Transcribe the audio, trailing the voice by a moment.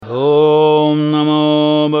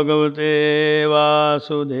भगवते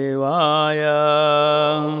वासुदेवाय।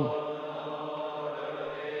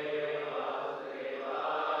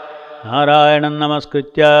 नारायणं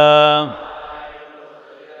नमस्कृत्य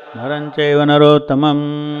नरं चैव नरोत्तमं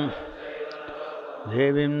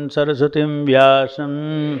देवीं सरस्वतीं व्यासं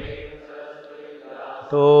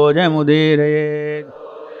ततो जयमुदीरयेत्।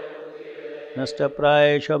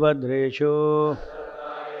 नष्टप्रायेषु भद्रेषु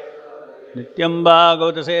नित्यं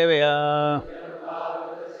भागवतसेवया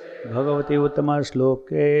Bhagwati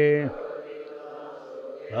उत्तमश्लोके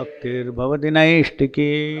भक्तिर्भवति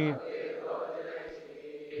नैष्टिकी।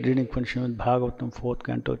 Reading from Srimad Bhagavatam, 4th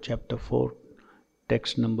Canto, Chapter 4,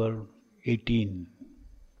 text number 18.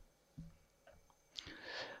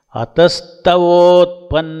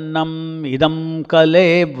 Atastavoत्पन्नम् idam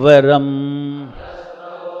kalevaram.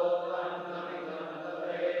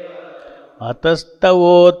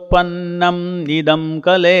 Atastavoत्पन्नम् idam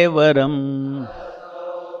kalevaram.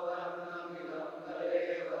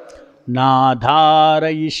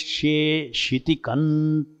 नाधारयिष्ये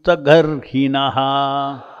शितिकन्तगर्हिणः.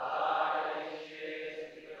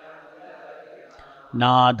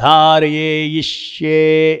 नाधारयिष्ये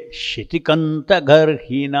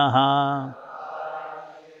शितिकन्तगर्हिणः.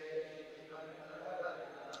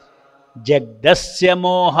 जग्दस्य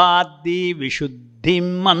मोहाद्दि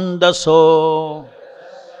विशुद्धिं मन्दसो.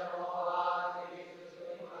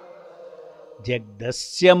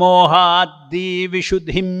 जग्दस्य मोहाद्दि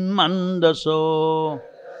विशुद्धिं मन्दसो.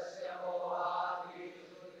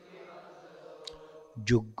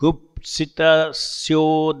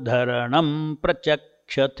 जुगुप्सितस्योद्धरणं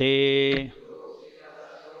प्रचक्षते.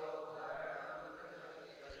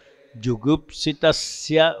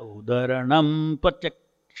 जुगुप्सितस्य उद्धरणं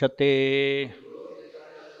प्रचक्षते.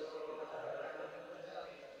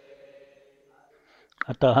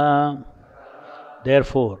 अतः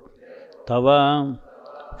therefore tava,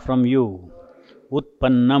 from you,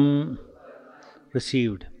 utpannam,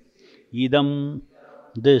 received, idam,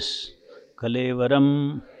 this,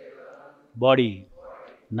 kalevaram, body,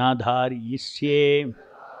 nadharyisye,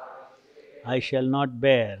 I shall not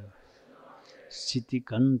bear,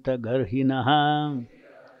 sitikanta garhinaha,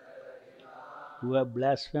 who have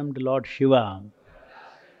blasphemed Lord Shiva,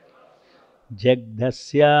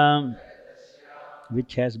 jagdasya,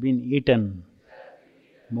 which has been eaten,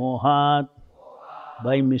 mohat,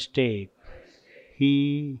 by mistake,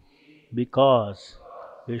 he, because,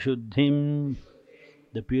 vishuddhim,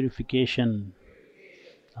 the purification,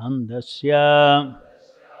 andasya,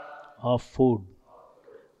 of food,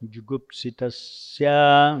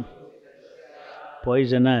 jugupsitasya,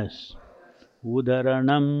 poisonous,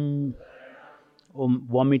 udaranam,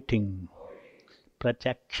 vomiting,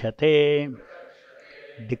 prachakshate,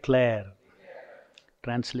 declare.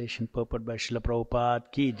 Translation purport by Srila Prabhupada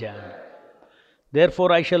ki jai.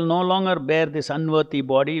 Therefore I shall no longer bear this unworthy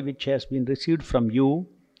body which has been received from you,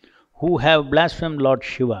 who have blasphemed Lord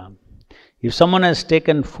Shiva. If someone has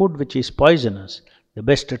taken food which is poisonous, the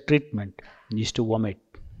best treatment is to vomit.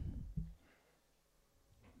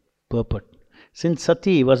 Purport. Since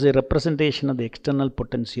Sati was a representation of the external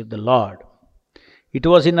potency of the Lord, it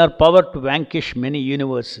was in her power to vanquish many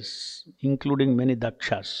universes, including many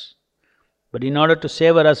dakshas. But in order to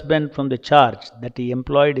save her husband from the charge that he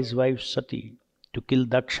employed his wife Sati to kill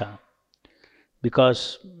Daksha,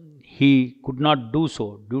 because he could not do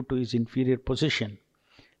so due to his inferior position,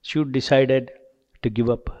 she decided to give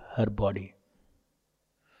up her body.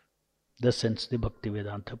 Thus ends the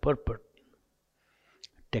Bhaktivedanta purport.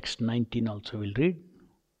 Text 19 also will read.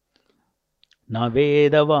 Na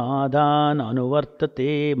vedavadan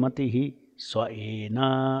anuvartate matihi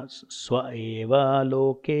Swaena swaeva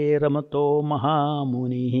loke ramato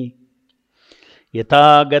mahamunihi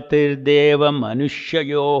yata gatirdeva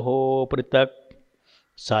manushyayoho pritak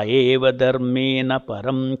saeva dharmena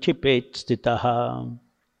param chipet stitaha.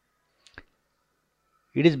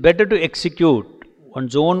 It is better to execute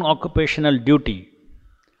one's own occupational duty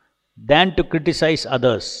than to criticize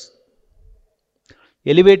others.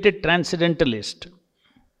 Elevated transcendentalist.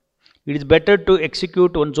 It is better to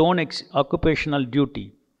execute one's own occupational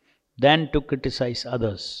duty than to criticize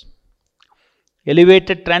others.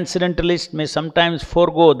 Elevated transcendentalists may sometimes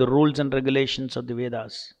forego the rules and regulations of the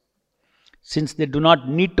Vedas, since they do not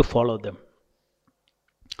need to follow them.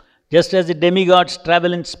 Just as the demigods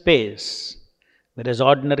travel in space, whereas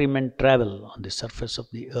ordinary men travel on the surface of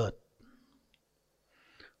the earth.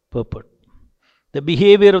 Purport. The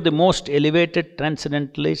behavior of the most elevated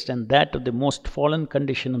transcendentalist and that of the most fallen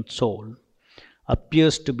conditioned soul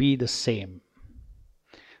appears to be the same.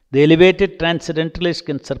 The elevated transcendentalist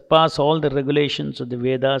can surpass all the regulations of the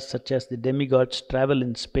Vedas, such as the demigods travel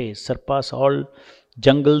in space, surpass all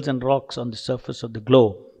jungles and rocks on the surface of the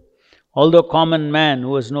globe. Although common man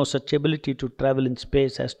who has no such ability to travel in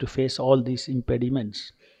space has to face all these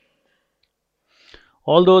impediments.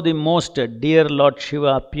 Although the most dear Lord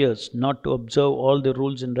Shiva appears not to observe all the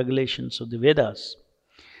rules and regulations of the Vedas,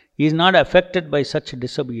 he is not affected by such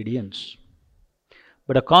disobedience.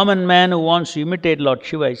 But a common man who wants to imitate Lord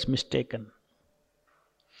Shiva is mistaken.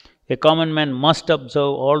 A common man must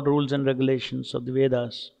observe all rules and regulations of the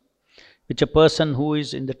Vedas, which a person who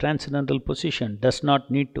is in the transcendental position does not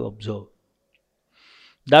need to observe.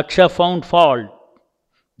 Daksha found fault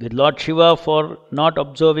with Lord Shiva for not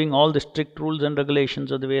observing all the strict rules and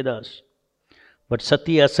regulations of the Vedas. But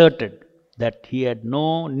Sati asserted that he had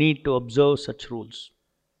no need to observe such rules.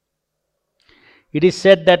 It is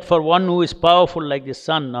said that for one who is powerful like the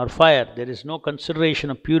sun or fire, there is no consideration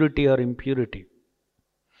of purity or impurity.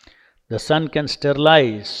 The sun can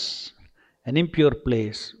sterilize an impure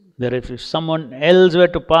place, where if someone else were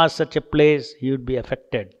to pass such a place, he would be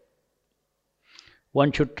affected.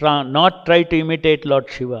 One should not try to imitate Lord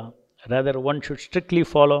Shiva. Rather, one should strictly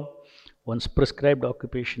follow one's prescribed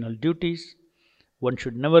occupational duties. One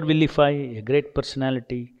should never vilify a great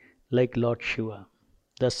personality like Lord Shiva.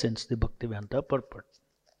 Thus ends the Bhaktivedanta purport.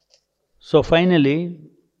 So finally,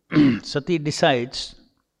 Sati decides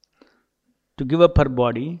to give up her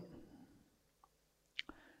body,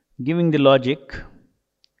 giving the logic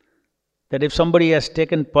that if somebody has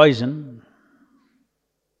taken poison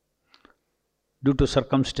due to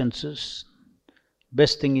circumstances,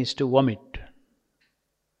 best thing is to vomit.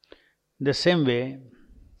 In the same way,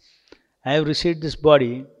 I have received this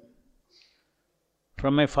body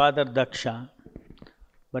from my father Daksha,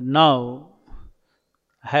 but now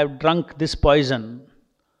I have drunk this poison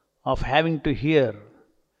of having to hear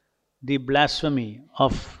the blasphemy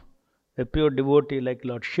of a pure devotee like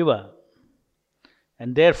Lord Shiva,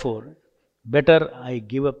 and therefore better I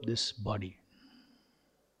give up this body.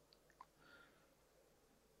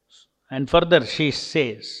 And further she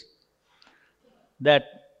says that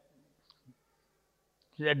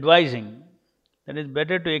she is advising that it is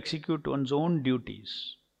better to execute one's own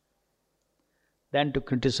duties than to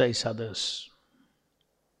criticize others.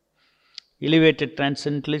 Elevated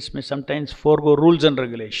transcendentalists may sometimes forego rules and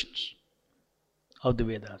regulations of the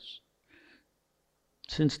Vedas,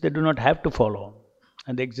 since they do not have to follow.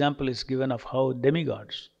 And the example is given of how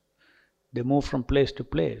demigods, they move from place to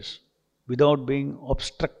place without being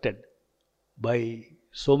obstructed by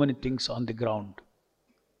so many things on the ground.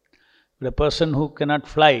 The person who cannot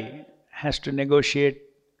fly has to negotiate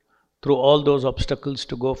through all those obstacles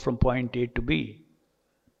to go from point A to B.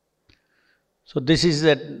 So this is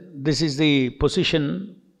the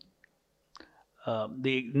position.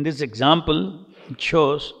 In this example, it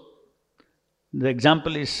shows, the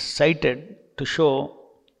example is cited to show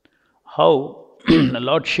how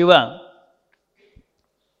Lord Shiva,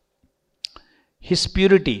 his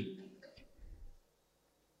purity,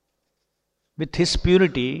 with his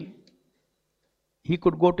purity, he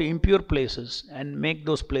could go to impure places and make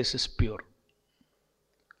those places pure.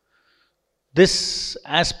 This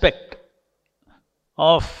aspect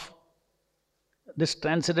of this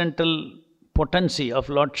transcendental potency of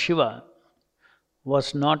Lord Shiva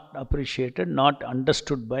was not appreciated, not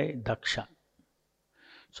understood by Daksha.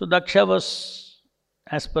 So Daksha was,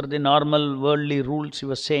 as per the normal worldly rules, he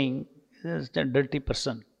was saying, this is a dirty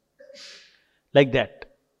person. Like that.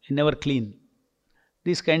 He never clean.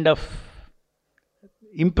 These kind of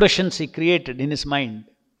impressions he created in his mind,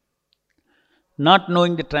 not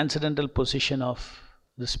knowing the transcendental position of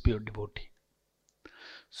this pure devotee.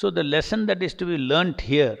 So the lesson that is to be learnt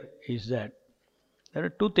here is that there are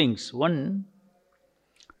two things. One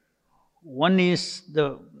is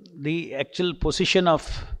the actual position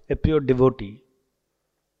of a pure devotee,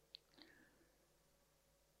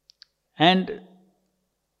 and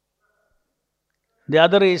the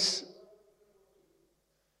other is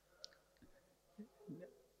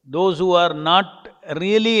those who are not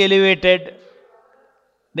really elevated,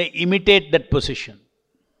 they imitate that position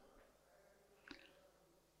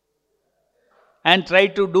and try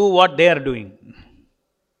to do what they are doing.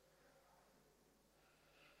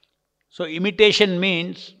 So imitation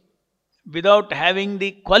means without having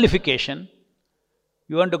the qualification,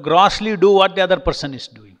 you want to grossly do what the other person is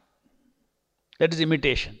doing. That is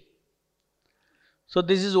imitation. So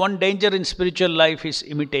this is one danger in spiritual life, is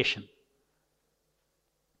imitation.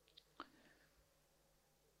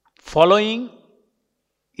 Following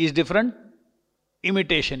is different,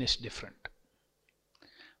 imitation is different.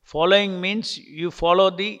 Following means you follow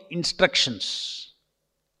the instructions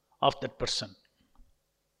of that person.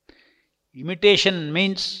 Imitation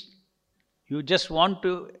means you just want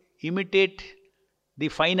to imitate the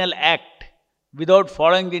final act without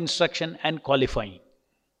following the instruction and qualifying.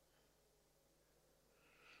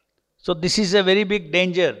 So this is a very big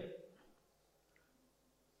danger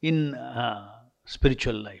in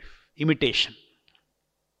spiritual life, imitation.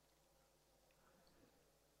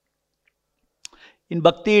 In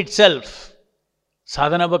bhakti itself,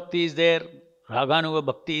 sadhana bhakti is there, raganuga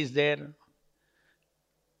bhakti is there,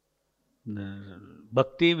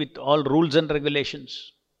 bhakti with all rules and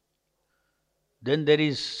regulations. Then there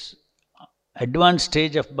is advanced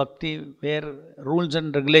stage of bhakti where rules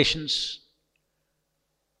and regulations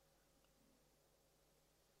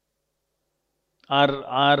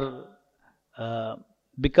are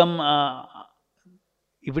become,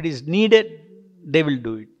 if it is needed, they will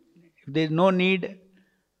do it. If there is no need,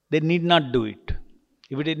 they need not do it.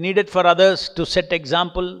 If it is needed for others to set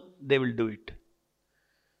example, they will do it.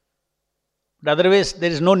 But otherwise,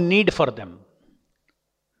 there is no need for them.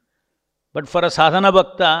 But for a sadhana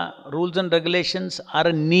bhakta, rules and regulations are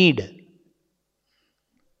a need.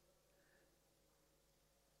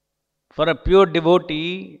 For a pure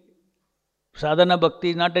devotee, sadhana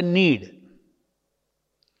bhakti is not a need.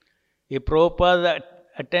 If Prabhupada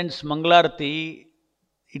attends Mangalarti,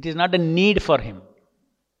 it is not a need for him.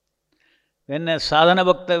 When a sadhana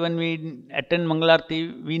bhakta, when we attend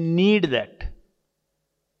Mangalarti, we need that.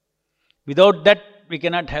 Without that, we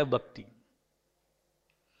cannot have bhakti.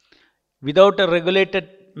 Without a regulated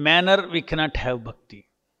manner, we cannot have bhakti.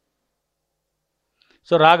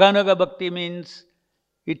 So Raganuga bhakti means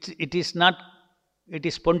it is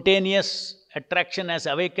spontaneous attraction has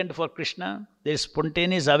awakened for Krishna. There is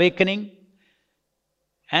spontaneous awakening.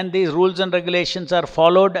 And these rules and regulations are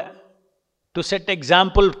followed to set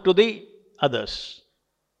example to the others.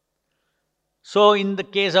 So in the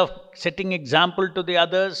case of setting example to the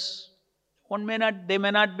others, they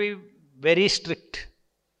may not be very strict.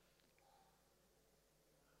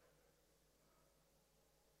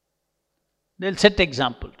 They'll set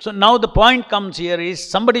example. So now the point comes here is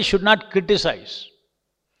somebody should not criticize.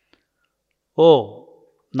 Oh,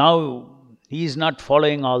 now he is not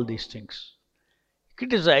following all these things.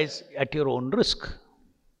 Criticize at your own risk.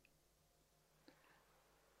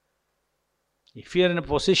 If you are in a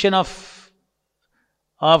position of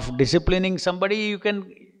disciplining somebody,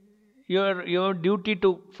 your duty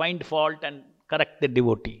to find fault and correct the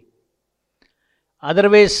devotee.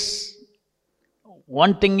 Otherwise,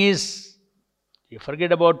 one thing is, you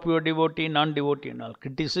forget about pure devotee, non-devotee and all.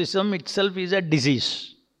 Criticism itself is a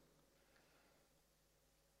disease.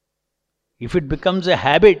 If it becomes a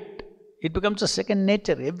habit, it becomes a second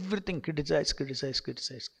nature. Everything criticize.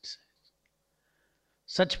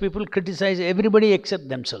 Such people criticize everybody except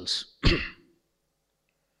themselves.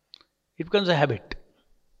 It becomes a habit.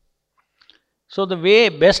 So the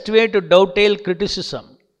best way to dovetail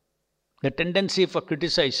criticism, the tendency for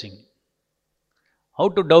criticizing, how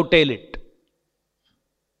to dovetail it,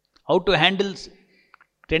 how to handle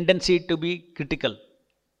tendency to be critical,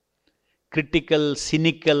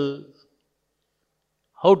 cynical,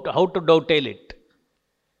 how to dovetail it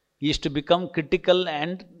is to become critical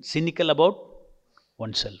and cynical about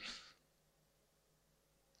oneself.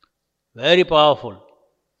 Very powerful.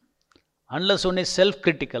 Unless one is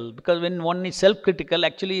self-critical, because when one is self-critical,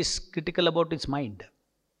 actually is critical about his mind.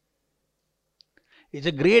 It's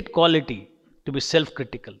a great quality to be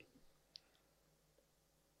self-critical.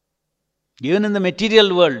 Even in the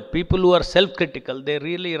material world, people who are self-critical, they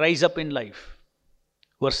really rise up in life,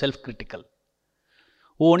 who are self-critical.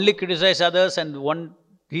 Who only criticize others and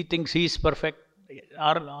he thinks he is perfect,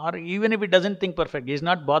 or even if he doesn't think perfect, he is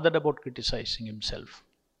not bothered about criticizing himself.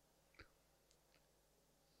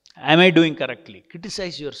 Am I doing correctly?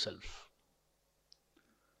 Criticize yourself.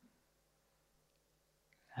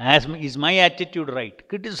 Is my attitude right?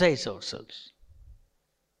 Criticize ourselves.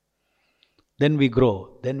 Then we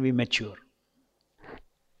grow, then we mature.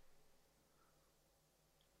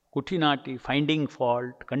 Kutinati, finding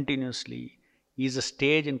fault continuously, is a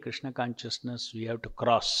stage in Krishna consciousness we have to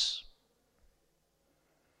cross.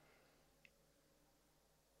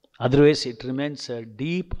 Otherwise, it remains a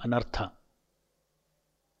deep anartha.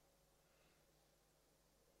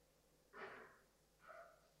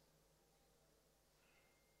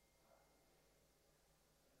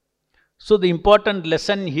 So the important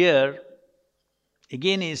lesson here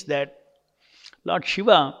again is that Lord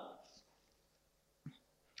Shiva,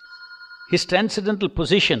 his transcendental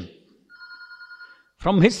position,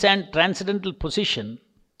 from his transcendental position,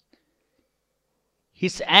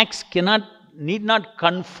 his acts need not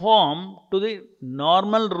conform to the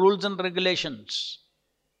normal rules and regulations.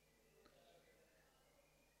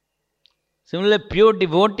 Similarly, pure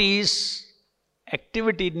devotees'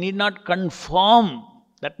 activity need not conform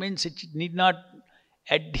That means it need not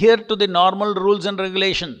adhere to the normal rules and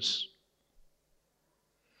regulations,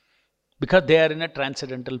 because they are in a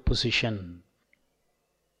transcendental position.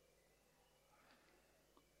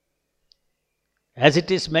 As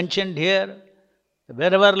it is mentioned here,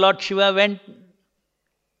 wherever Lord Shiva went,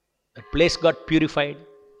 that place got purified.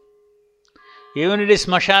 Even it is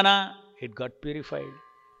Smashana, it got purified.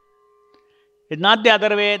 It's not the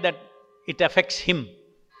other way that it affects him.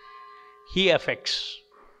 He affects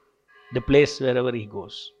the place wherever he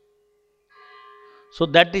goes. So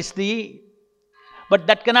that is the... But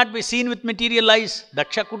that cannot be seen with material eyes.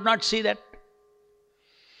 Daksha could not see that.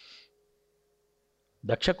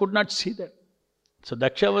 Daksha could not see that. So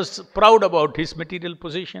Daksha was proud about his material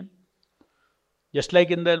position. Just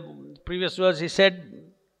like in the previous verse he said,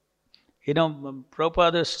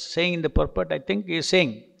 Prabhupada is saying in the purport, I think he is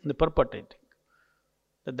saying in the purport, I think.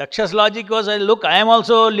 The Daksha's logic was, look, I am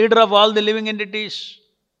also leader of all the living entities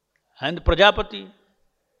and Prajapati.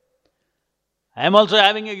 I am also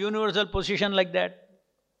having a universal position like that.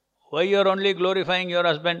 Why you are only glorifying your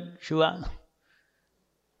husband, Shiva?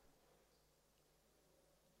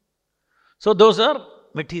 So those are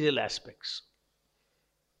material aspects.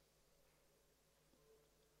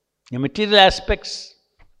 The material aspects,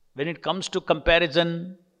 when it comes to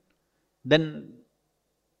comparison, then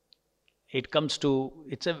it comes to,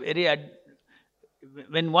 it's a very,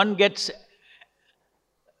 when one gets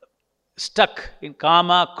stuck in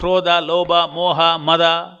kama, krodha, lobha, moha,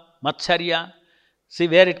 mada, matsarya, see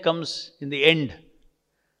where it comes in the end.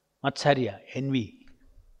 Matsarya, envy.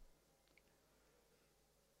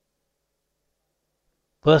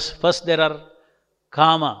 First there are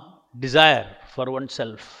kama, desire for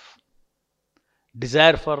oneself,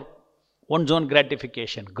 desire for one's own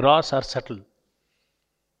gratification, gross or subtle.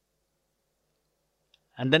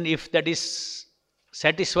 And then if that is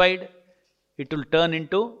satisfied, it will turn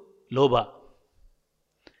into lobha.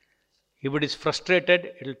 If it is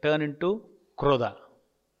frustrated, it will turn into krodha.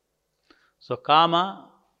 So kama,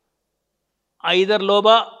 either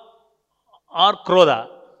lobha or krodha,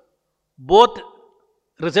 both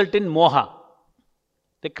result in moha.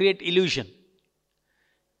 They create illusion.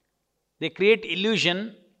 They create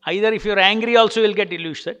illusion. Either if you are angry also you will get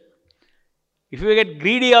illusion. If you get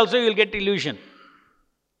greedy also you will get illusion.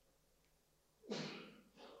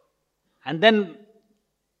 And then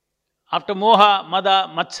after moha, mada,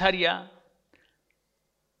 matsarya,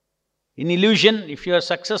 in illusion, if you are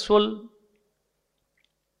successful,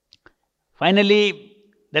 finally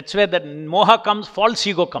that's where that moha comes, false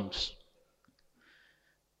ego comes.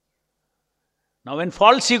 Now when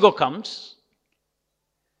false ego comes,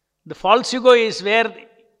 the false ego is where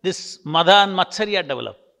this mada and matsarya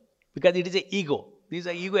develop, because it is an ego. These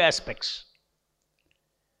are ego aspects.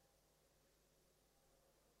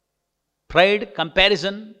 Pride,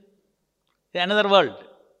 comparison, another world.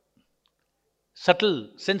 Subtle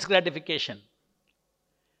sense gratification.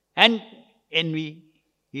 And envy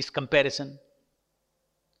is comparison.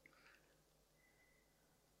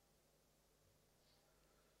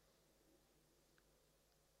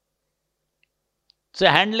 So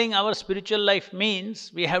handling our spiritual life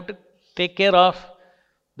means we have to take care of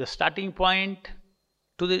the starting point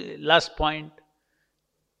to the last point,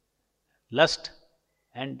 lust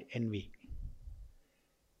and envy.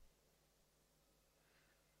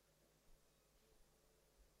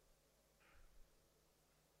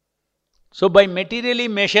 So by materially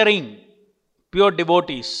measuring pure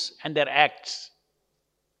devotees and their acts,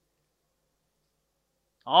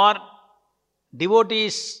 or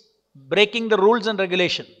devotees breaking the rules and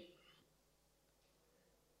regulation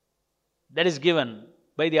that is given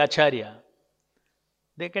by the Acharya,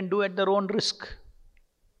 they can do at their own risk.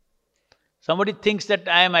 Somebody thinks that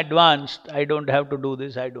I am advanced, I don't have to do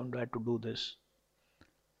this, I don't have to do this.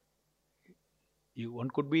 One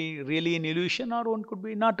could be really in illusion or one could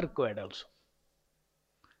be not required also.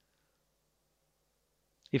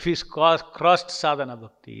 If he's crossed sadhana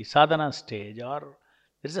bhakti, sadhana stage, or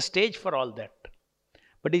there is a stage for all that,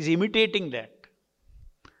 but he's imitating that,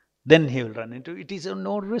 then he will run into it. Is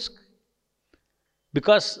no risk.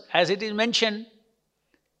 Because as it is mentioned,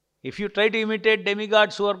 if you try to imitate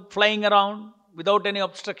demigods who are flying around without any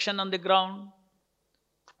obstruction on the ground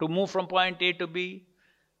to move from point A to B,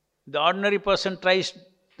 the ordinary person tries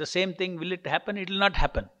the same thing, will it happen? It will not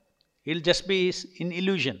happen. He'll just be in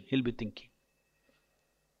illusion, he'll be thinking.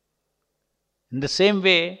 In the same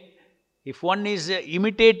way, if one is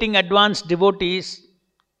imitating advanced devotees,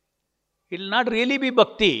 it will not really be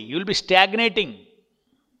bhakti, you will be stagnating.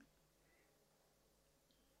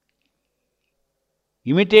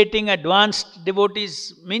 Imitating advanced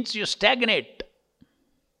devotees means you stagnate.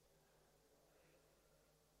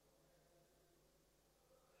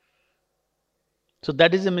 So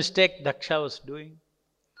that is the mistake Daksha was doing.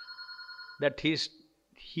 That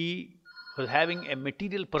he was having a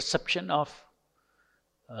material perception of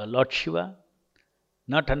Lord Shiva,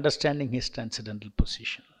 not understanding his transcendental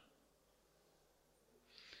position.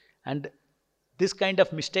 And this kind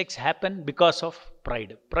of mistakes happen because of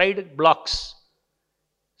pride. Pride blocks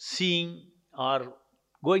seeing or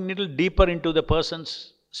going a little deeper into the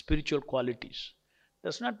person's spiritual qualities.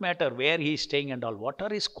 Does not matter where he is staying and all. What are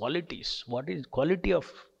his qualities? What is quality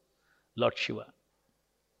of Lord Shiva?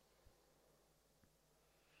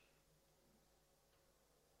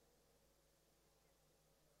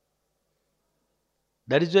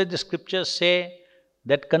 That is why the scriptures say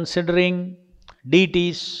that considering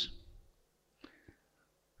deities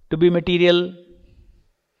to be material,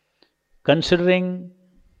 considering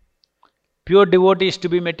pure devotees to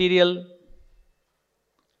be material,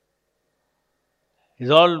 is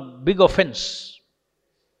all big offense.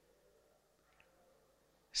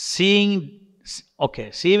 Seeing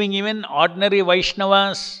even ordinary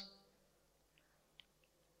Vaishnavas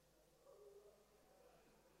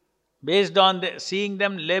based on seeing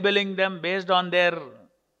them, labeling them based on their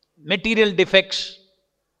material defects,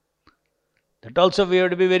 that also we have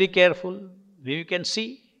to be very careful. We can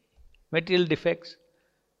see material defects.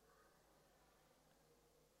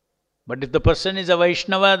 But if the person is a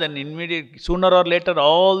Vaishnava, then sooner or later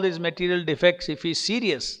all these material defects, if he is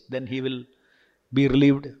serious, then he will be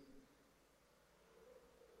relieved.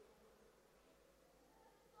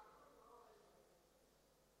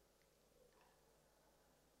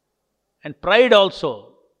 And pride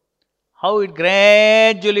also, how it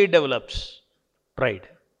gradually develops. Pride.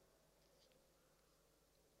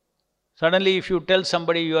 Suddenly if you tell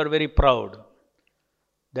somebody you are very proud,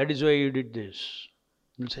 that is why you did this.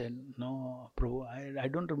 You'll say, no, Prabhu, I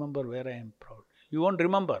don't remember where I am proud. You won't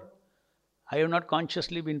remember. I have not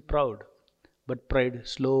consciously been proud. But pride,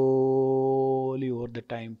 slowly over the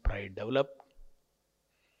time, pride developed.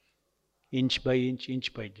 Inch by inch,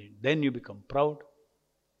 inch by inch. Then you become proud.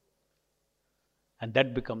 And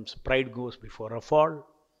that becomes, pride goes before a fall.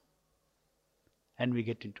 And we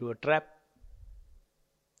get into a trap.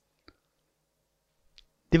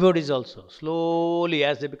 Devotees also, slowly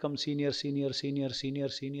as they become senior,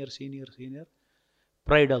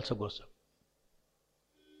 pride also goes up.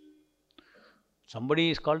 Somebody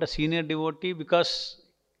is called a senior devotee because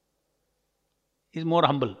he is more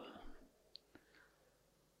humble.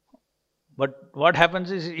 But what happens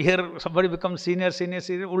is, here somebody becomes senior,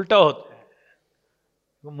 ulta hota hai.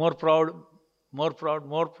 More proud,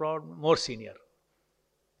 more senior.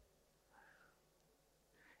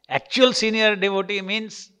 Actual senior devotee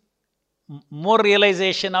means more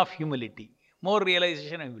realization of humility, more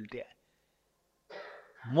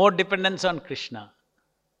dependence on Krishna,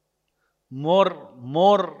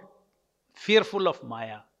 more fearful of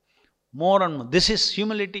Maya, more and more. This is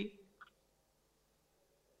humility.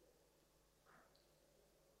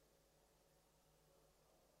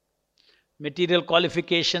 Material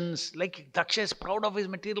qualifications, like Daksha is proud of his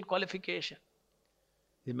material qualification,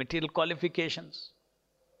 his material qualifications.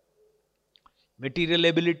 Material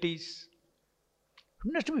abilities.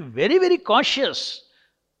 One has to be very, very cautious.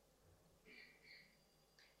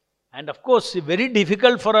 And of course, it's very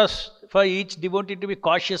difficult for us, for each devotee to be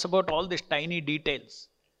cautious about all these tiny details.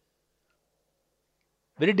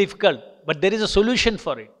 Very difficult. But there is a solution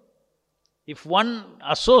for it. If one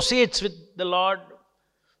associates with the Lord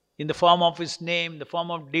in the form of his name, the form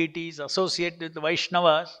of deities, associate with the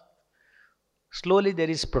Vaishnavas, slowly there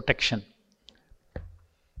is protection.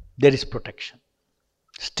 There is protection.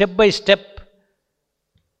 Step by step,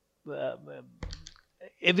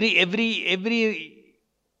 every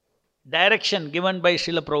direction given by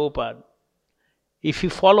Srila Prabhupada, if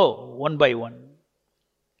you follow one by one,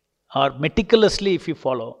 or meticulously if you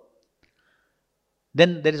follow,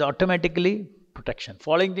 then there is automatically protection.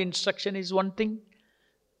 Following the instruction is one thing,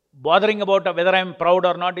 bothering about whether I am proud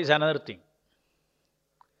or not is another thing.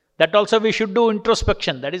 That also we should do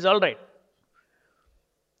introspection, that is all right.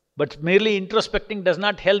 But merely introspecting does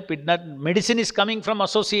not help. Medicine is coming from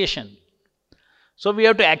association. So we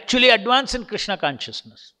have to actually advance in Krishna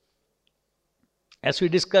consciousness. As we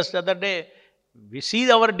discussed the other day, we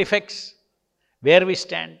see our defects, where we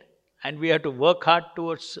stand, and we have to work hard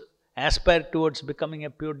towards, aspire towards becoming a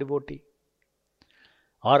pure devotee.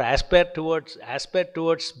 Or aspire towards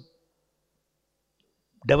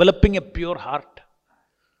developing a pure heart,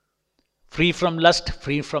 free from lust,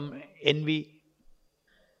 free from envy.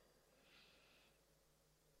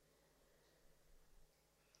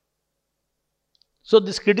 So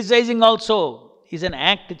this criticizing also is an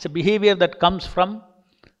act, it's a behavior that comes from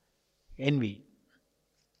envy.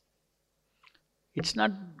 It's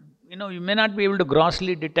not, you may not be able to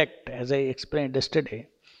grossly detect, as I explained yesterday.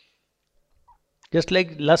 Just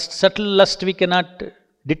like lust, subtle lust we cannot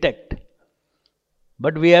detect.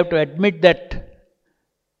 But we have to admit that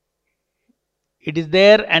it is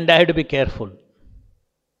there and I have to be careful.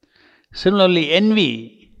 Similarly,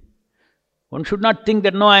 envy, one should not think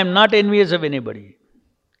that, no, I am not envious of anybody.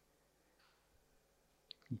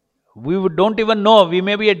 We don't even know, we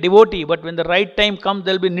may be a devotee, but when the right time comes,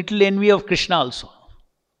 there will be little envy of Krishna also.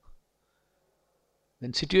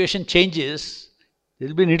 When situation changes, there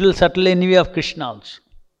will be little subtle envy of Krishna also.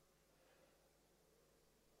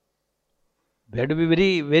 We have to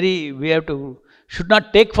be should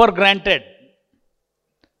not take for granted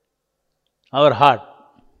our heart.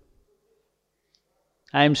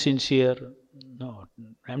 I am sincere. No,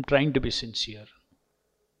 I am trying to be sincere.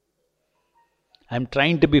 I am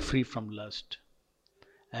trying to be free from lust.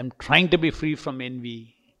 I am trying to be free from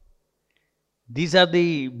envy. These are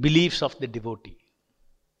the beliefs of the devotee.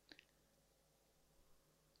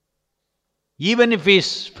 Even if he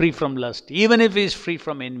is free from lust, even if he is free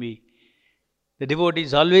from envy, the devotee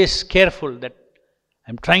is always careful that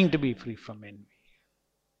I am trying to be free from envy.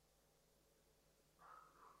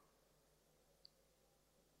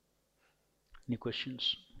 Any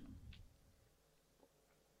questions?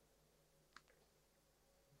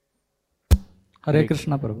 Hare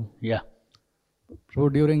Krishna, Prabhu. Yeah.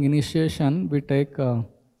 Prabhu, during initiation, we take a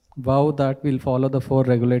vow that we'll follow the 4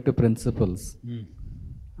 regulative principles.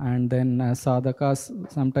 And then as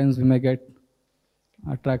sadhakas, sometimes we may get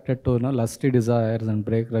attracted to lusty desires and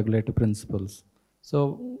break regulative principles.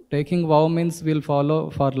 So taking vow means we'll follow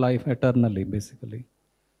for life eternally, basically.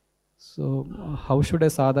 So how should a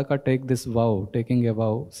sadhaka take this vow, taking a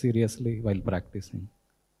vow seriously while practicing?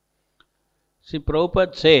 See,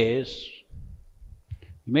 Prabhupada says,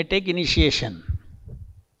 you may take initiation.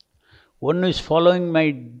 One who is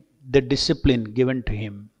following the discipline given to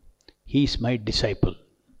him, he is my disciple.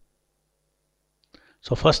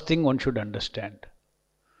 So first thing one should understand,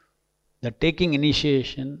 that taking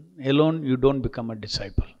initiation alone you don't become a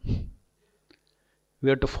disciple. We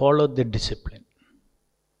have to follow the discipline.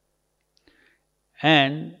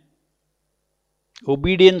 And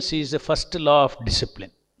obedience is the first law of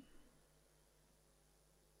discipline.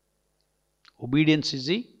 Obedience is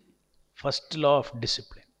the first law of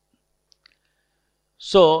discipline.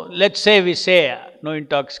 So let's say we say no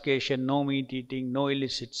intoxication, no meat eating, no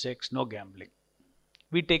illicit sex, no gambling.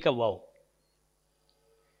 We take a vow.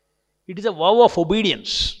 It is a vow of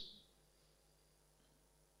obedience.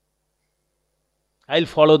 I'll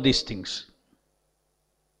follow these things.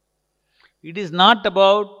 It is not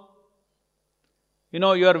about,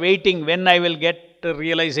 you are waiting when I will get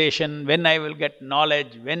realization, when I will get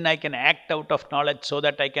knowledge, when I can act out of knowledge so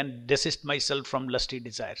that I can desist myself from lusty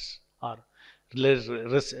desires or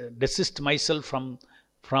desist myself from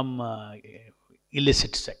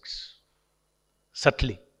illicit sex.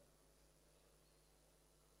 Subtly.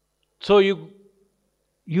 So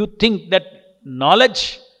you think that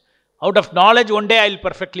knowledge, out of knowledge one day I will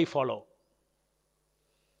perfectly follow.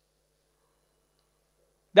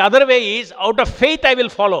 The other way is, out of faith I will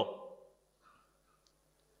follow.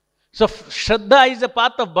 So Shraddha is a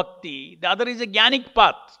path of bhakti, the other is a jnanic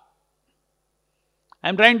path. I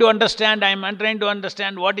am trying to understand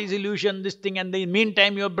what is illusion, this thing, and in the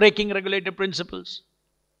meantime you are breaking regulative principles.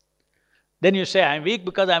 Then you say, I am weak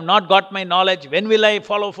because I have not got my knowledge. When will I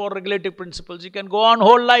follow 4 regulative principles? You can go on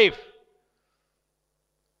whole life.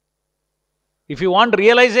 If you want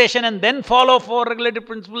realization and then follow 4 regulative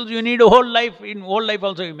principles, you need a whole life. In whole life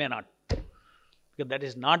also you may not. Because that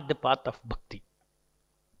is not the path of bhakti.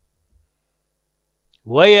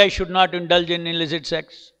 Why I should not indulge in illicit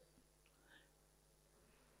sex?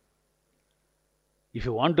 If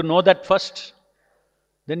you want to know that first,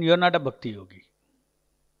 then you are not a bhakti yogi.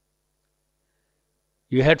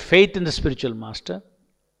 You had faith in the spiritual master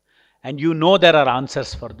and you know there are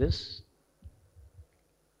answers for this.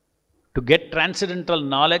 To get transcendental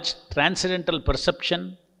knowledge, transcendental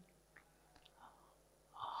perception,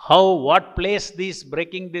 what place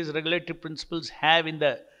breaking these regulative principles have in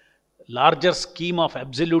the larger scheme of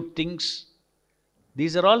absolute things.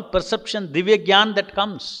 These are all perception, divya gyan that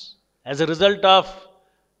comes as a result of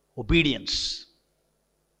obedience.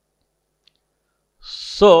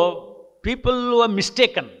 So, people who are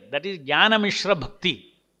mistaken, that is jnana mishra bhakti.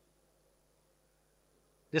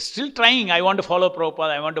 They are still trying, I want to follow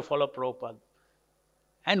Prabhupada,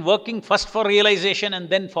 and working first for realization and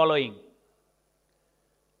then following.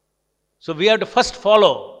 So we have to first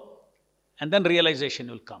follow and then realization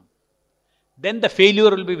will come. Then the failure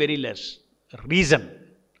will be very less. Reason.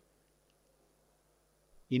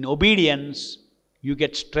 In obedience, you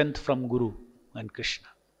get strength from Guru and Krishna.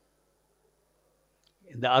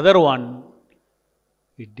 In the other one,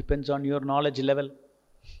 it depends on your knowledge level.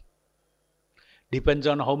 Depends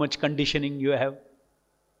on how much conditioning you have.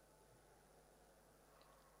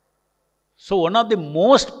 So one of the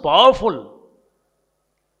most powerful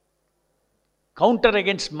counter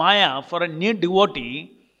against Maya for a new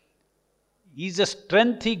devotee is the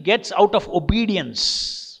strength he gets out of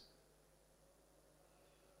obedience.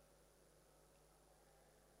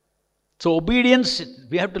 So obedience,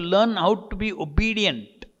 we have to learn how to be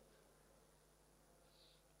obedient.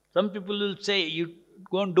 Some people will say, you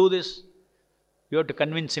go and do this. You have to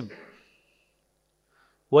convince him.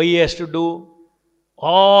 Why he has to do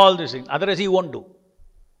all these things. Otherwise he won't do.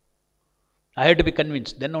 I have to be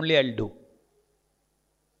convinced. Then only I'll do.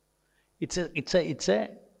 It's a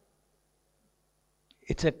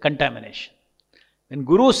contamination. When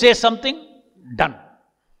Guru says something, done.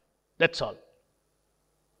 That's all.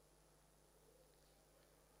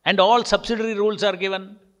 And all subsidiary rules are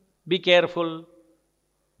given. Be careful.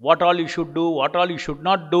 What all you should do, what all you should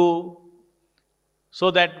not do, so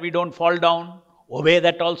that we don't fall down. Obey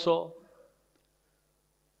that also.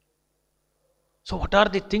 So what are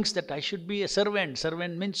the things that I should be a servant?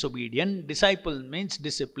 Servant means obedient. Disciple means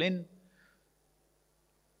discipline.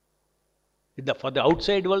 For the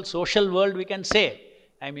outside world, social world, we can say,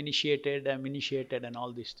 I'm initiated and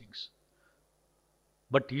all these things.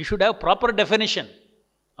 But you should have proper definition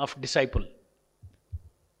of disciple.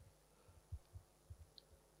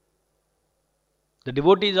 The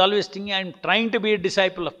devotee is always thinking, I'm trying to be a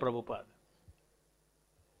disciple of Prabhupada.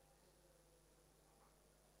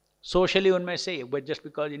 Socially one may say, but just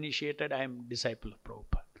because initiated, I am disciple of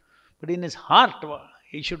Prabhupada. But in his heart,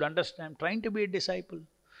 he should understand, I'm trying to be a disciple.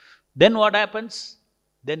 Then what happens?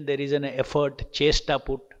 Then there is an effort, chesta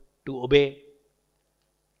put to obey.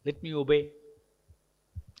 Let me obey.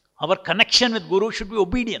 Our connection with Guru should be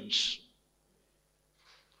obedience.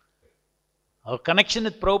 Our connection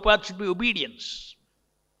with Prabhupada should be obedience.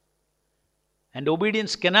 And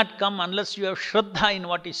obedience cannot come unless you have Shraddha in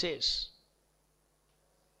what he says.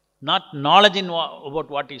 Not knowledge about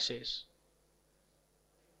what he says.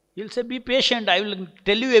 He'll say, be patient, I will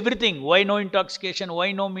tell you everything. Why no intoxication,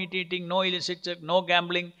 why no meat eating, no illicit sex, no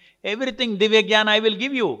gambling. Everything, Divya Jnana, I will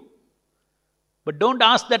give you. But don't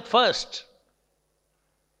ask that first.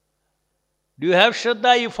 Do you have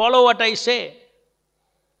Shraddha? You follow what I say.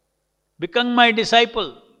 Become my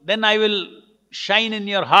disciple. Then I will shine in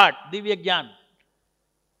your heart. Divya Jnana.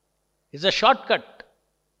 It's a shortcut.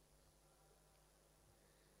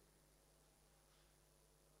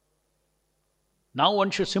 Now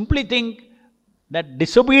one should simply think that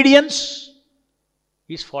disobedience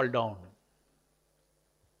is fall down.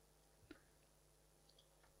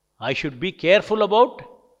 I should be careful about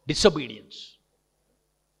disobedience.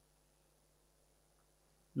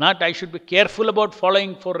 Not I should be careful about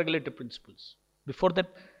following 4 regulative principles. Before that,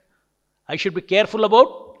 I should be careful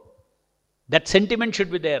about, that sentiment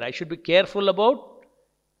should be there. I should be careful about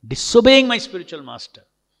disobeying my spiritual master.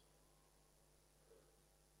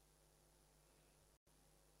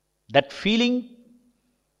 That feeling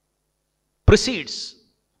precedes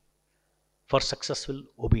for successful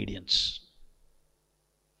obedience.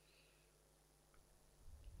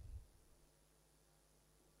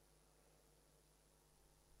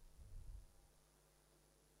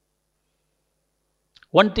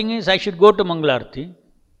 One thing is I should go to Mangalarti,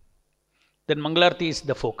 then Mangalarti is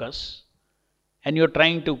the focus, and you are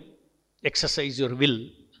trying to exercise your will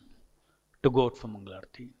to go out for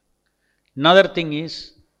Mangalarti. Another thing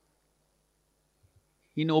is,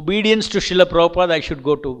 in obedience to Srila Prabhupada, I should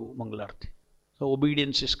go to Mangalarti. So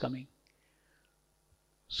obedience is coming.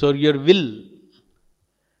 So your will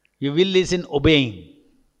is in obeying.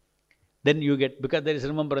 Then you get, because there is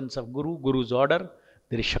remembrance of Guru, Guru's order,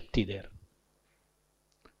 there is Shakti there.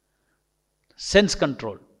 Sense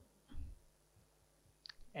control.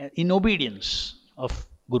 In obedience of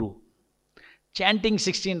Guru. Chanting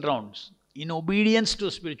 16 rounds. In obedience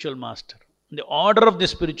to spiritual master. The order of the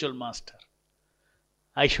spiritual master.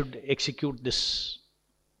 I should execute this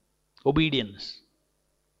obedience.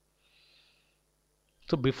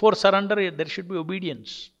 So before surrender, there should be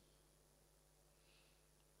obedience.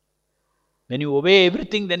 When you obey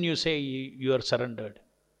everything, then you say you are surrendered.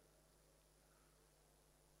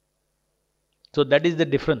 So that is the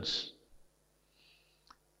difference.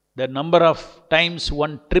 The number of times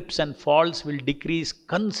one trips and falls will decrease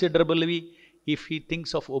considerably if he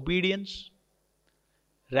thinks of obedience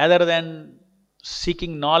rather than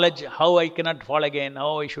seeking knowledge, how I cannot fall again,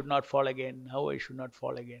 how I should not fall again, how I should not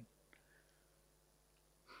fall again.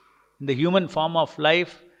 In the human form of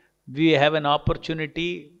life, we have an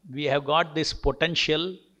opportunity, we have got this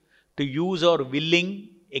potential to use our willing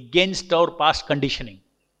against our past conditioning.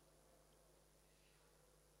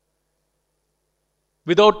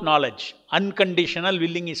 Without knowledge, unconditional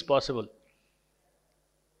willing is possible.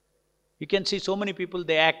 You can see so many people,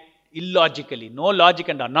 they act illogically, no logic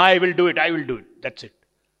and all. No, I will do it, that's it.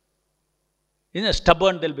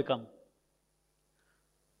 Stubborn they'll become.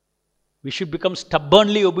 We should become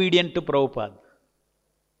stubbornly obedient to Prabhupada.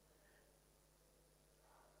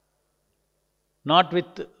 Not with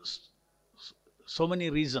so many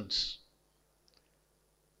reasons.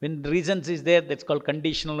 When reasons is there, that's called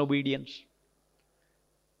conditional obedience.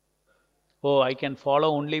 Oh, I can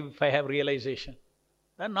follow only if I have realization.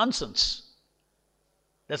 That's nonsense.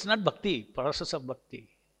 That's not bhakti, process of bhakti.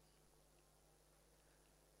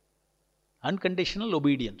 Unconditional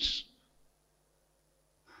obedience.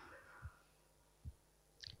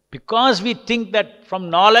 Because we think that from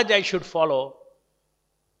knowledge I should follow,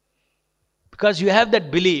 because you have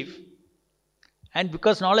that belief, and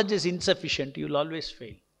because knowledge is insufficient, you will always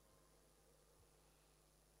fail.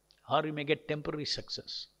 Or you may get temporary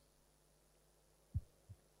success.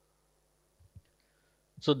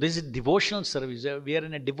 So this is devotional service. We are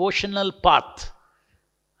in a devotional path.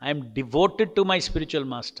 I am devoted to my spiritual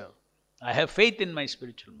master. I have faith in my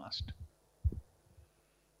spiritual master.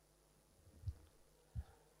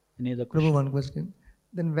 Any other question? Prabhu, one question.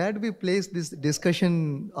 Then where do we place this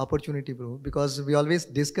discussion opportunity, Prabhu? Because we always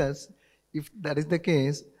discuss, if that is the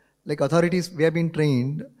case, like authorities, we have been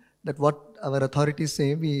trained that what our authorities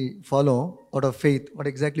say, we follow out of faith, what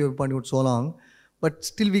exactly we have pointed out so long, but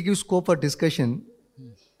still we give scope for discussion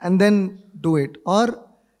and then do it. Or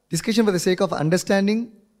discussion for the sake of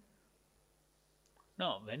understanding.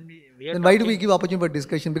 No, when we are then why do we give opportunity for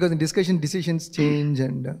discussion? Because in discussion, decisions change,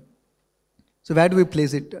 and so where do we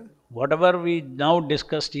place it? Whatever we now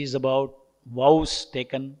discussed is about vows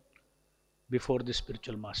taken before the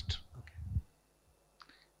spiritual master. Okay.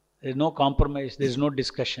 There is no compromise, there is no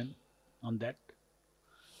discussion on that.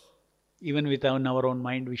 Even within our own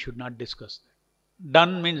mind, we should not discuss that.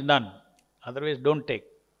 Done means done. Otherwise, don't take.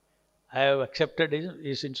 I have accepted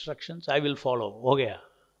his instructions, I will follow. Okay.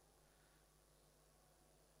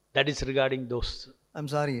 That is regarding those. I'm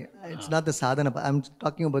sorry, it's not the sadhana part. I'm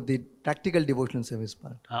talking about the practical devotional service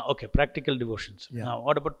part. Okay, practical devotions. Yeah. Now,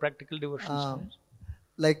 what about practical devotions?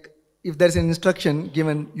 Like, if there's an instruction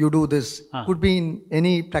given, you do this, could be in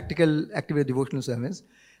any practical activity devotional service.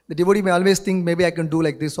 The devotee may always think, maybe I can do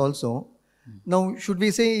like this also. Now, should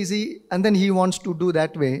we say, is he, and then he wants to do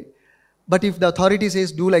that way. But if the authority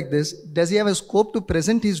says, do like this, does he have a scope to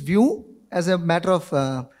present his view as a matter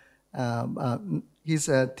of his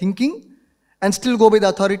thinking and still go by the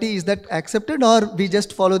authority? Is that accepted, or we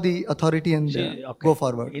just follow the authority and go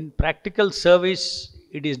forward? In practical service,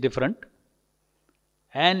 it is different.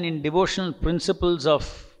 And in devotional principles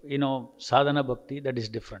of, sadhana bhakti, that is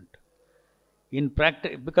different. In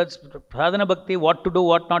practice, because sadhana bhakti, what to do,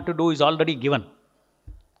 what not to do is already given.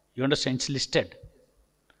 You understand? It's listed.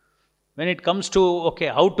 When it comes to,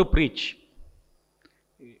 how to preach,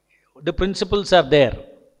 the principles are there.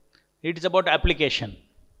 It is about application.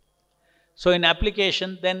 So in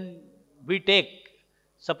application, then we take,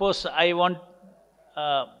 suppose I want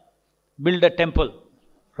build a temple,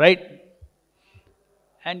 right?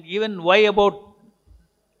 And even why about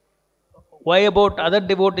other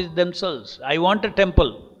devotees themselves? I want a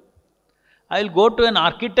temple. I will go to an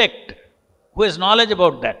architect who has knowledge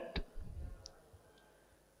about that.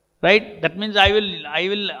 Right? That means I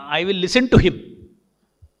will listen to him.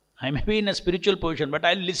 I may be in a spiritual position, but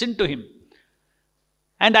I will listen to him.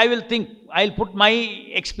 And I will think, I will put my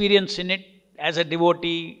experience in it as a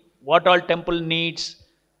devotee, what all temple needs.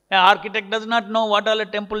 An architect does not know what all a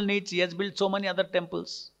temple needs. He has built so many other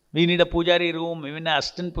temples. We need a pujari room, even an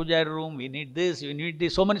assistant pujari room, we need this, we need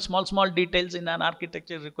this. So many small details in an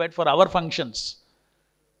architecture required for our functions.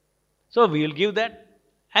 So we will give that.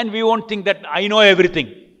 And we won't think that I know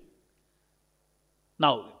everything.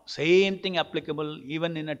 Now, same thing applicable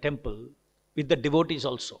even in a temple with the devotees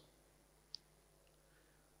also.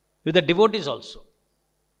 With the devotees also.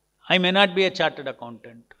 I may not be a chartered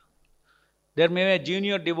accountant. There may be a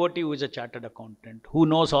junior devotee who is a chartered accountant, who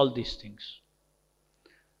knows all these things.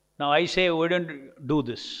 Now I say, why don't you do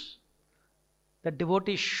this? The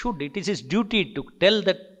devotee should, it is his duty to tell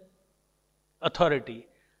that authority,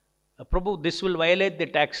 Prabhu, this will violate the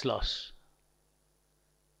tax laws.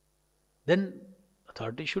 Then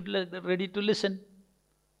authority should be ready to listen,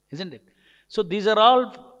 isn't it? So these are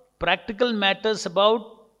all practical matters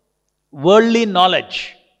about worldly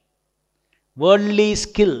knowledge, worldly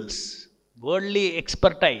skills, worldly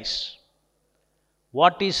expertise.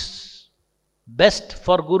 what is best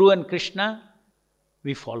for Guru and Krishna,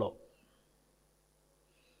 we follow.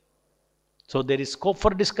 So there is scope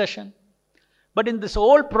for discussion. But in this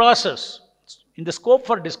whole process, in the scope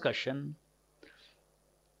for discussion,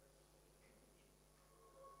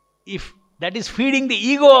 if that is feeding the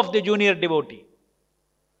ego of the junior devotee,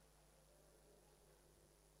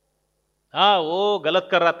 वो गलत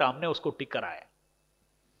कर रहा था, हमने उसको ठीक कराया.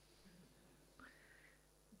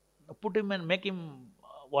 Put him and make him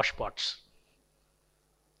wash pots.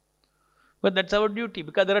 But that's our duty,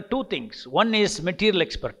 because there are two things. One is material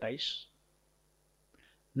expertise.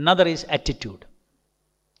 Another is attitude.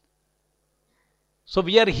 So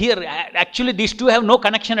we are here. Actually, these two have no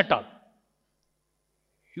connection at all.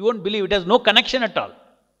 You won't believe it has no connection at all.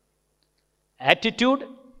 Attitude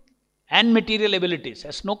and material abilities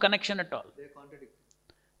has no connection at all.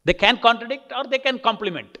 They can contradict or they can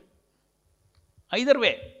complement. Either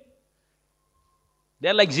way. They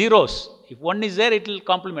are like zeros. If one is there, it will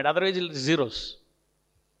complement. Otherwise, it will be zeros.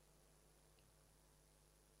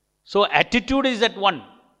 So attitude is at one.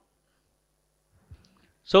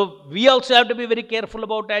 So we also have to be very careful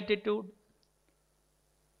about attitude.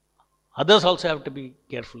 Others also have to be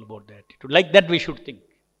careful about the attitude. Like that we should think.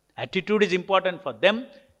 Attitude is important for them.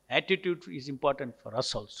 Attitude is important for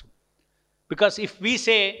us also. Because if we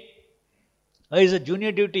say, oh, he is a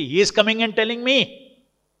junior devotee, he is coming and telling me,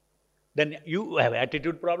 then you have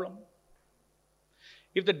attitude problem.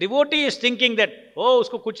 If the devotee is thinking that, oh,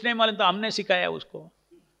 usko kuch nahi malum tha, humne sikhaya usko,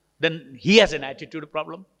 then he has an attitude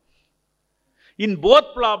problem. In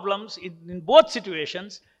both problems, in both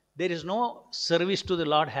situations, there is no service to the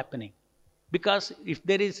Lord happening. Because if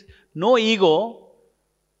there is no ego,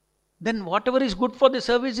 then whatever is good for the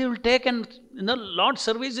service he will take, and Lord's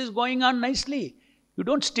service is going on nicely. You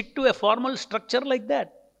don't stick to a formal structure like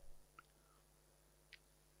that.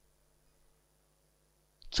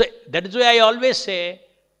 So that is why I always say,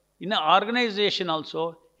 in an organization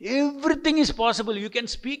also, everything is possible. You can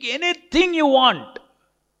speak anything you want.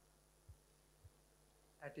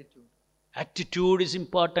 Attitude. Attitude is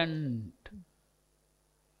important.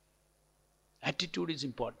 Attitude is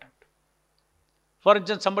important. For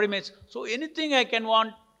instance, somebody may say, so anything I can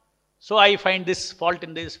want, so I find this fault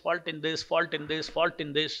in this, fault in this, fault in this, fault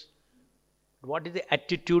in this. What is the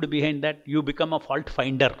attitude behind that? You become a fault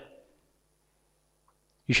finder.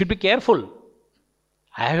 You should be careful.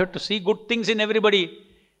 I have to see good things in everybody.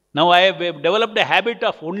 Now I have developed a habit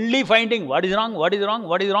of only finding what is wrong, what is wrong,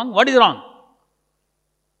 what is wrong, what is wrong.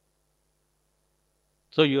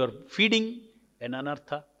 So you are feeding an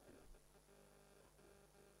anartha.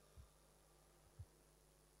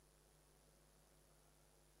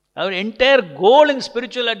 Our entire goal in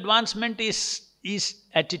spiritual advancement is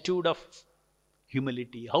attitude of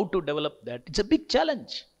humility. How to develop that? It's a big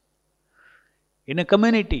challenge. In a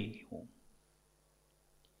community,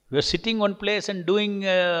 you are sitting one place and doing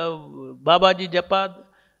Babaji Japa,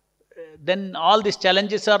 then all these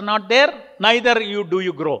challenges are not there, neither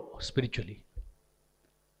you grow spiritually.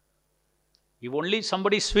 If only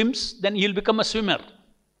somebody swims, then he will become a swimmer.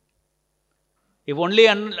 If only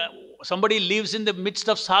somebody lives in the midst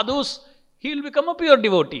of sadhus, he will become a pure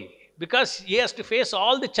devotee. Because he has to face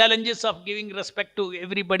all the challenges of giving respect to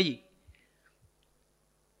everybody.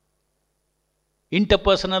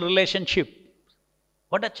 Interpersonal relationship.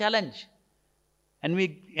 What a challenge. And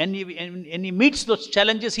he meets those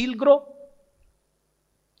challenges, he will grow.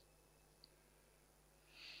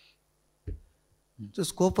 So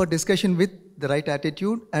scope for discussion with the right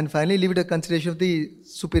attitude, and finally leave it a consideration of the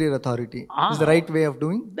superior authority. Is the right way of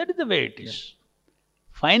doing? That is the way it is.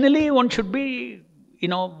 Finally, one should be,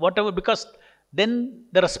 whatever, because then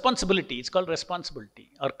the responsibility, it's called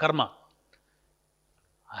responsibility or karma.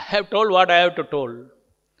 I have told what I have to told.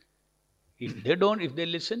 If they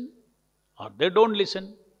listen or they don't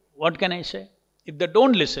listen, what can I say? If they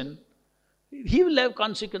don't listen, he will have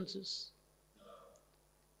consequences.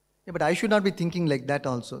 Yeah, but I should not be thinking like that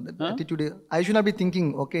also. That attitude, I should not be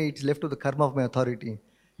thinking, okay, it's left to the karma of my authority.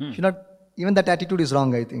 Even that attitude is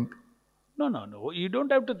wrong, I think. No. You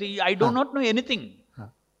don't have to think. I do not know anything.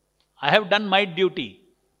 I have done my duty.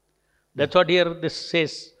 That's what here this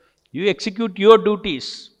says. You execute your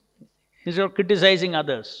duties instead of criticizing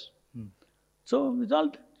others. So, with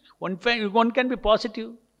all one can be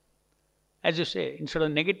positive. As you say, instead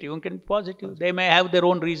of negative, one can be positive. They may have their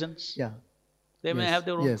own reasons. Yeah. They may have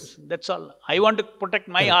their own reasons. That's all. I want to protect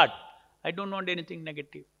my heart. I don't want anything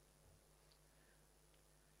negative.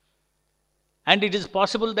 And it is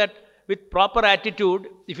possible that with proper attitude,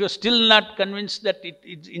 if you're still not convinced that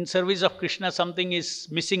it's in service of Krishna something is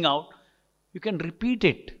missing out, you can repeat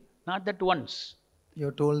it. Not that once. You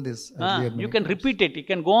have told this Ah, earlier. you many can times. repeat it. You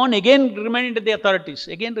can go on again, remind the authorities,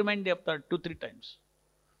 again remind the authority 2-3 times.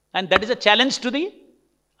 And that is a challenge to the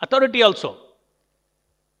authority also.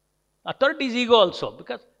 Authority is ego also,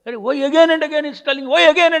 because why again and again is telling, why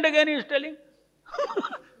again and again is telling.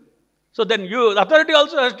 So then the authority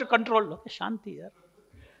also has to control. Okay, Shanti, yeah.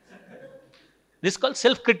 This is called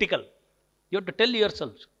self-critical. You have to tell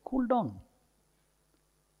yourself, cool down.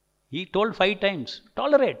 He told 5 times,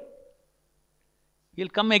 tolerate. He'll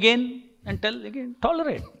come again and tell again,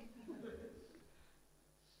 tolerate.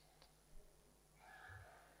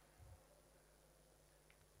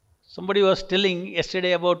 Somebody was telling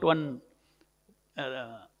yesterday about one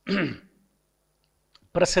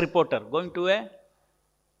press reporter going to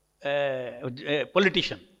a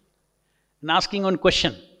politician and asking one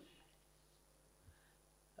question.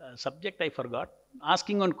 Subject I forgot.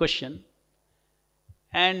 Asking one question,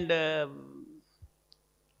 and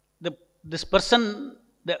this person,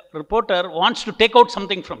 the reporter, wants to take out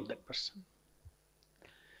something from that person.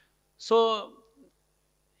 So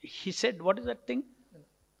he said, "What is that thing?"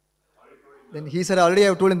 Then he said, already I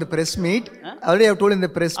have told in the press meet. Already I have told in the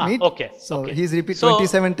press meet. Okay. So okay. he's repeated So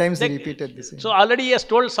 27 times. He repeated the same. So already he has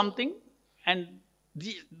told something, and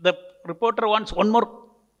the reporter wants one more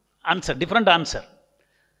answer, different answer.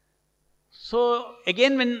 So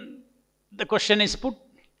again, when the question is put,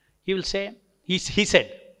 he will say, he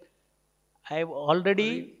said, I have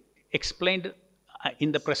already explained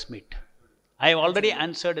in the press meet. I have already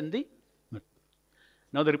answered in the.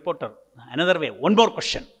 Now the reporter, another way, one more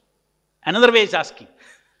question. Another way is asking.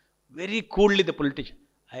 Very coolly the politician,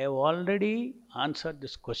 I have already answered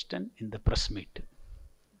this question in the press meet.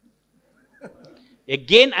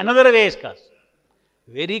 Again another way is asked.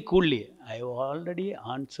 Very coolly, I have already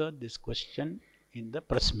answered this question in the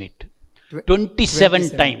press meet.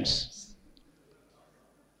 27 times.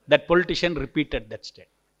 That politician repeated that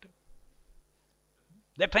statement.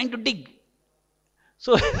 They are trying to dig.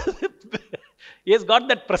 So he has got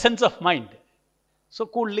that presence of mind. So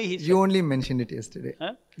coolly he said. You only mentioned it yesterday.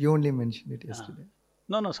 Huh? You only mentioned it yesterday.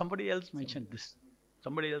 No, somebody else mentioned this.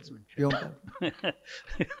 Somebody else mentioned.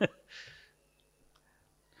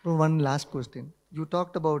 One last question. You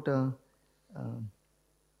talked about an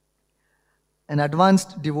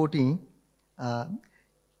advanced devotee.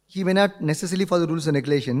 He may not necessarily follow rules and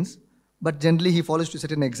regulations, but generally he follows to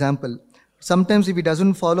set an example. Sometimes if he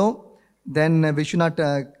doesn't follow, then we should not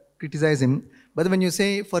criticize him. But when you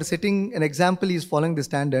say for setting an example, he is following the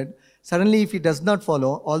standard. Suddenly, if he does not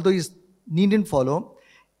follow, although he needn't follow,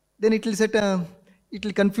 then it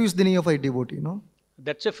will confuse the need of a devotee. No?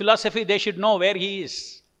 That's a philosophy. They should know where he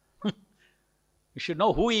is. You should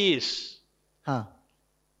know who he is.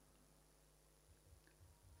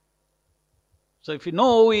 So if you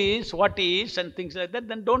know who he is, what he is, and things like that,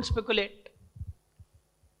 then don't speculate.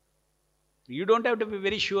 You don't have to be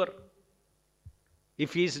very sure.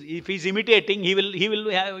 If he's imitating, he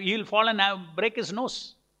will fall and break his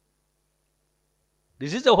nose.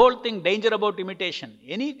 This is the whole thing, danger about imitation.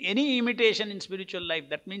 Any imitation in spiritual life,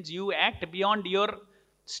 that means you act beyond your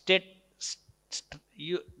state,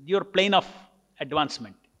 your plane of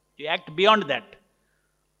advancement. You act beyond that.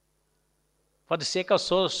 For the sake of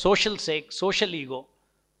social ego,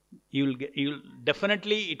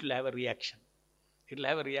 definitely it will have a reaction. It will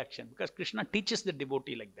have a reaction because Krishna teaches the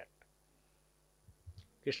devotee like that.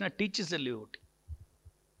 Krishna teaches the devotee.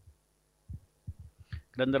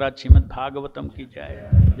 Grandharaj Srimad Bhagavatam ki jai.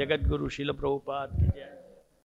 Jagat Guru Srila Prabhupada ki jai.